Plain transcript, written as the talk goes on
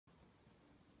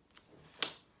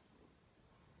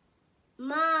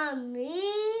Mommy,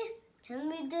 can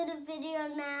we do the video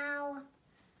now?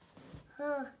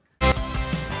 Hey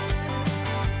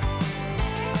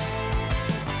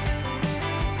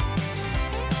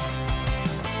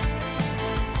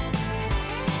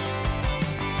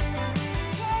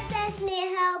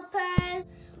Destiny Helpers,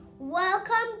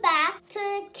 welcome back to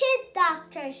the Kid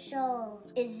Doctor Show.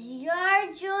 It's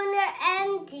your junior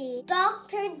MD,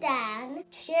 Dr. Dan,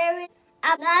 sharing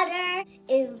another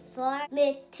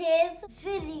informative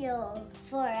video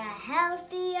for a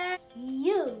healthier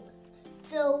you.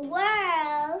 The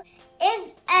world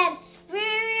is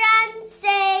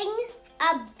experiencing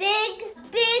a big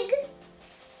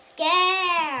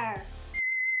scare.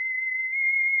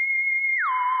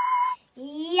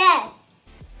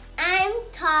 Yes, I'm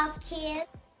talking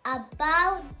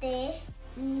about the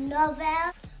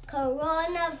novel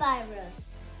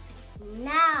coronavirus.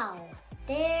 Now,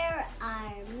 there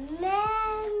are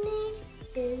many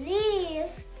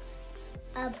beliefs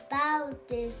about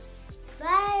this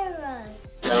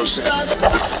virus.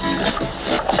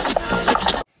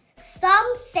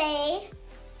 Some say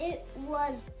it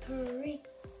was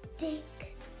predicted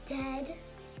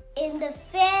in the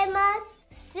famous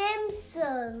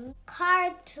Simpsons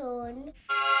cartoon.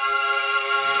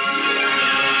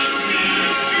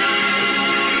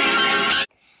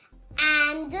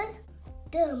 And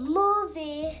the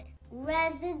movie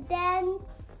Resident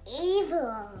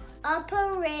Evil,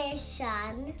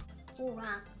 Operation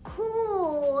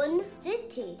Raccoon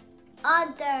City.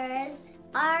 Others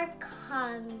are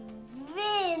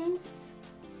convinced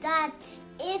that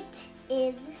it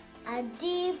is a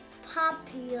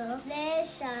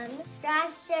depopulation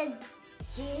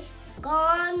strategy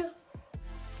gone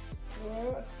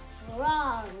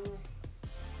wrong.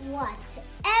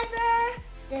 Whatever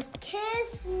the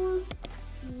case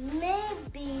may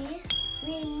be,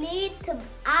 we need to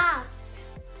act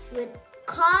with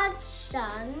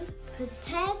caution,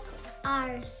 protect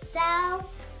ourselves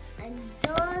and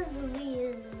those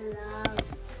we love.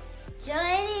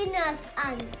 Joining us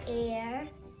on air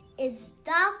is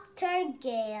Dr.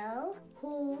 Gail,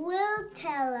 who will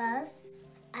tell us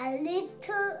a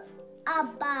little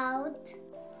about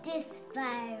this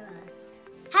virus.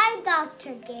 Hi,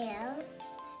 Dr. Gail.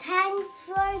 Thanks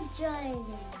for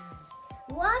joining us.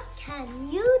 What can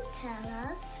you tell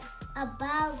us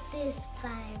about this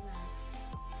virus?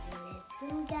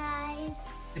 Listen, guys.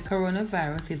 The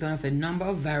coronavirus is one of a number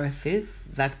of viruses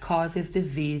that causes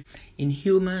disease in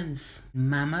humans,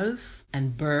 mammals,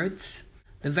 and birds.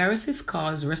 The viruses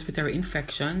cause respiratory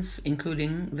infections,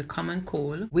 including the common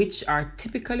cold, which are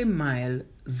typically mild,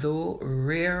 though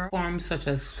rare forms such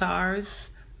as SARS,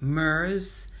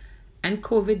 MERS, and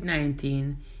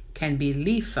COVID-19 can be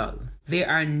lethal. There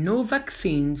are no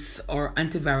vaccines or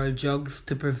antiviral drugs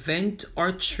to prevent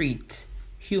or treat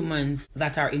humans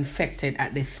that are infected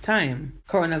at this time.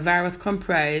 Coronavirus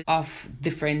comprise of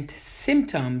different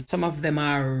symptoms. Some of them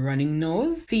are running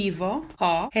nose, fever,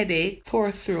 cough, headache,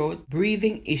 sore throat,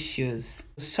 breathing issues.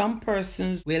 Some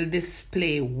persons will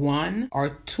display one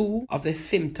or two of the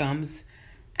symptoms,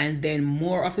 and then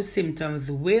more of the symptoms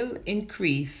will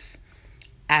increase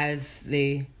as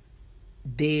the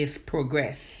days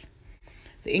progress.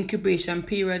 The incubation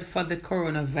period for the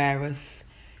coronavirus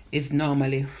is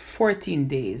normally 14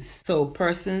 days. So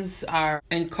persons are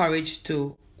encouraged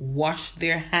to wash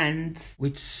their hands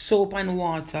with soap and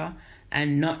water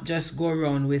and not just go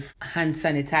around with hand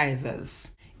sanitizers.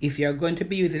 If you're going to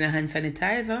be using a hand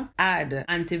sanitizer, add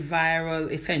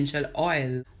antiviral essential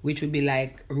oil, which would be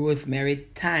like rosemary,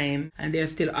 thyme, and there are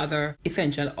still other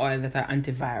essential oils that are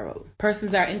antiviral.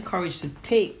 Persons are encouraged to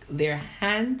take their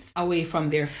hands away from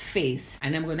their face.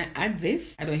 And I'm going to add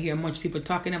this. I don't hear much people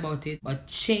talking about it, but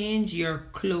change your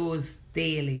clothes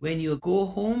daily. When you go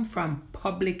home from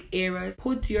public areas,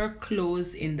 put your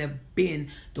clothes in the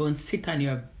bin. Don't sit on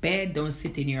your bed, don't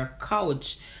sit in your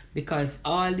couch, because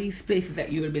all these places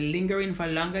that you will be lingering for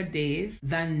longer days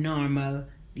than normal,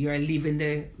 you're leaving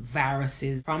the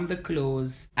viruses from the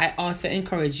clothes. I also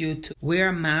encourage you to wear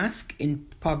a mask in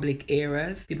public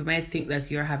areas. People might think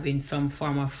that you're having some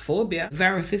form of phobia.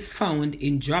 Virus is found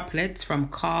in droplets from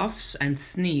coughs and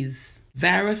sneeze.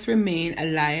 Virus remain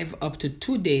alive up to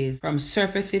 2 days from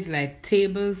surfaces like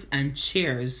tables and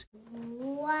chairs.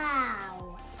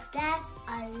 Wow, that's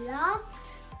a lot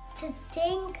to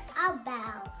think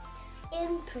about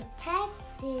in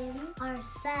protecting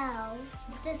ourselves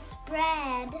the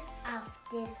spread of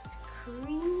this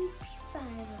creepy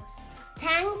virus.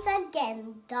 Thanks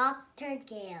again, Dr.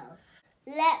 Gail.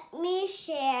 Let me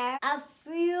share a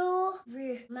few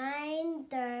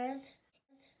reminders.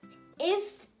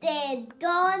 If they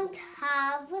don't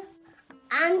have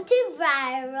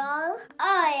antiviral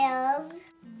oils.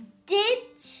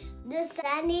 Ditch the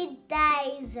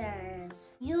sanitizers.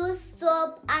 Use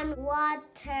soap and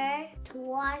water to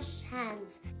wash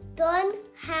hands. Don't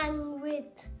hang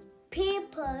with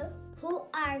people who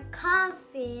are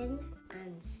coughing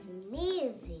and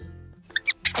sneezing.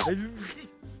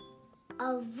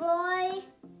 Avoid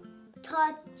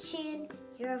touching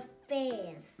your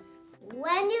face.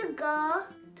 When you go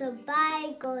to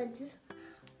buy goods,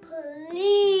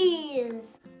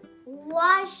 please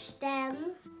wash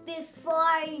them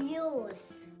before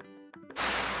use.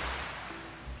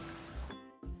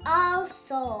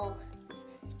 Also,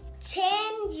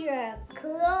 change your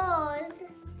clothes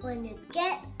when you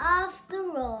get off the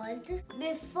road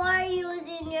before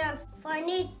using your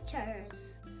furniture.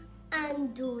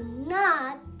 And do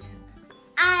not,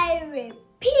 I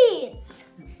repeat,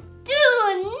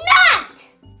 do not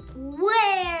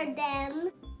wear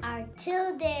them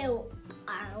until they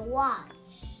are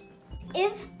washed.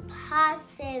 If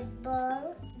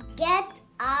possible, get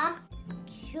a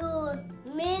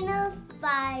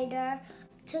humidifier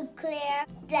to clear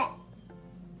the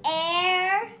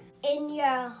air in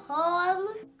your home,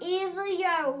 even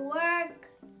your work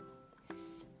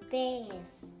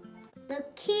space. The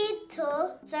key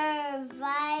to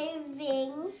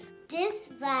surviving this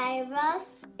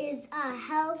virus is a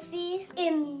healthy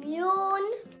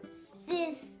immune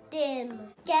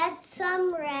system. Get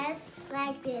some rest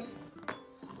like this.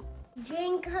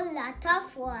 Drink a lot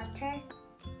of water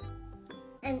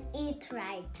and eat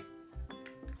right.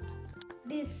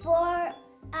 Before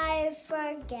I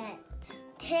forget,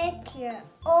 take your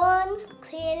own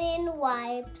cleaning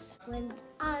wipes when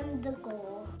on the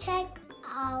go. Check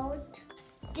out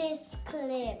this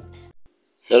clip.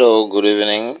 Hello, good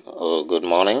evening or good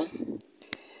morning.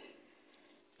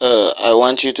 I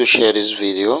want you to share this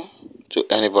video to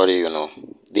anybody you know.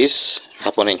 This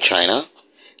happened in China.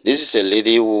 This is a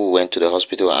lady who went to the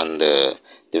hospital and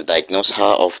they've diagnosed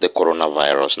her of the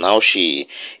coronavirus. Now she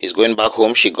is going back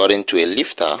home. She got into a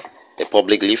lifter, a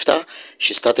public lifter.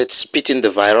 She started spitting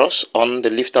the virus on the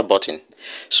lifter button.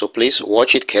 So please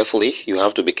watch it carefully. You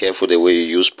have to be careful the way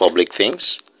you use public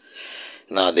things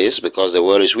nowadays, because the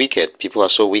world is wicked. People are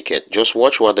so wicked. Just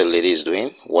watch what the lady is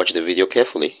doing. Watch the video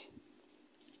carefully.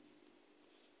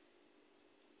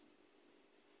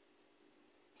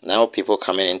 Now people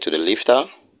coming into the lifter,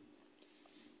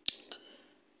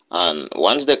 and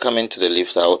once they come into the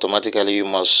lifter, automatically you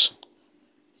must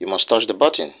touch the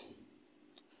button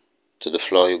to the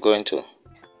floor you're going to.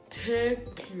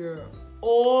 Take your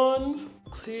own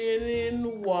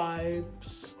cleaning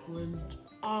wipes when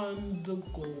on the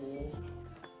go.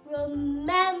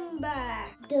 Remember,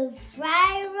 the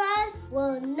virus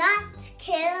will not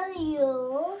kill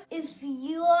you if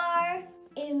your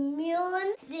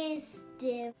immune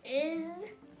system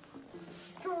is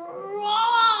strong.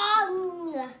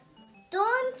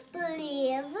 Don't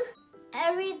believe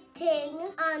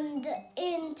everything on the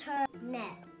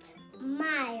internet.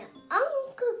 My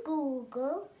Uncle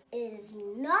Google is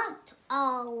not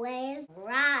always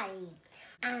right.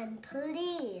 And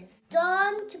please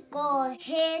don't go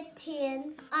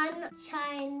hating on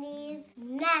Chinese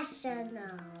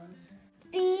nationals.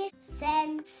 Be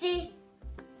sensitive.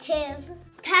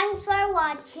 Thanks for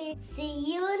watching.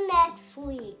 See you next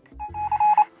week.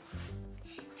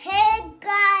 Hey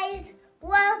guys,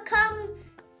 welcome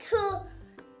to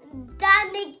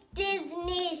Danny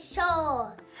Disney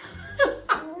Show.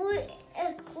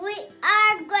 we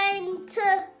are going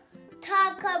to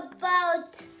talk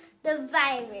about the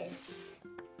virus.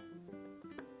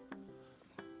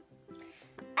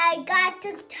 I got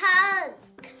to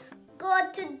go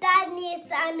to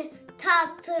Danny's and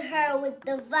talk to her with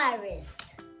the virus.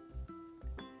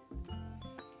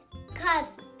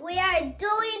 Cause we are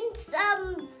doing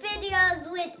some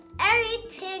videos with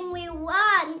everything we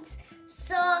want.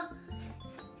 So,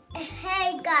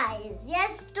 hey guys,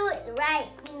 let's do it right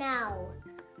now.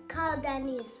 Call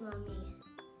Danny's mommy.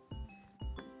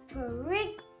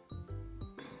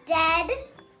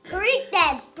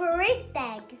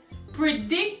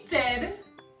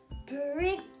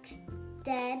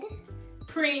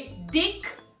 Predicted.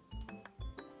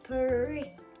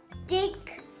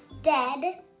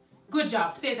 Good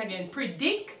job. Say it again.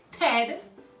 Predicted.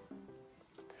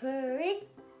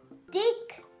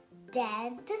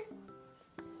 Dead.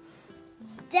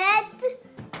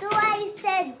 Do I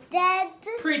say dead?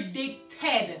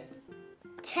 Predicted.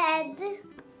 Ted.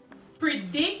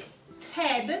 Predicted.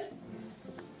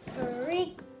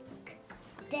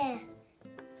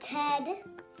 Ted.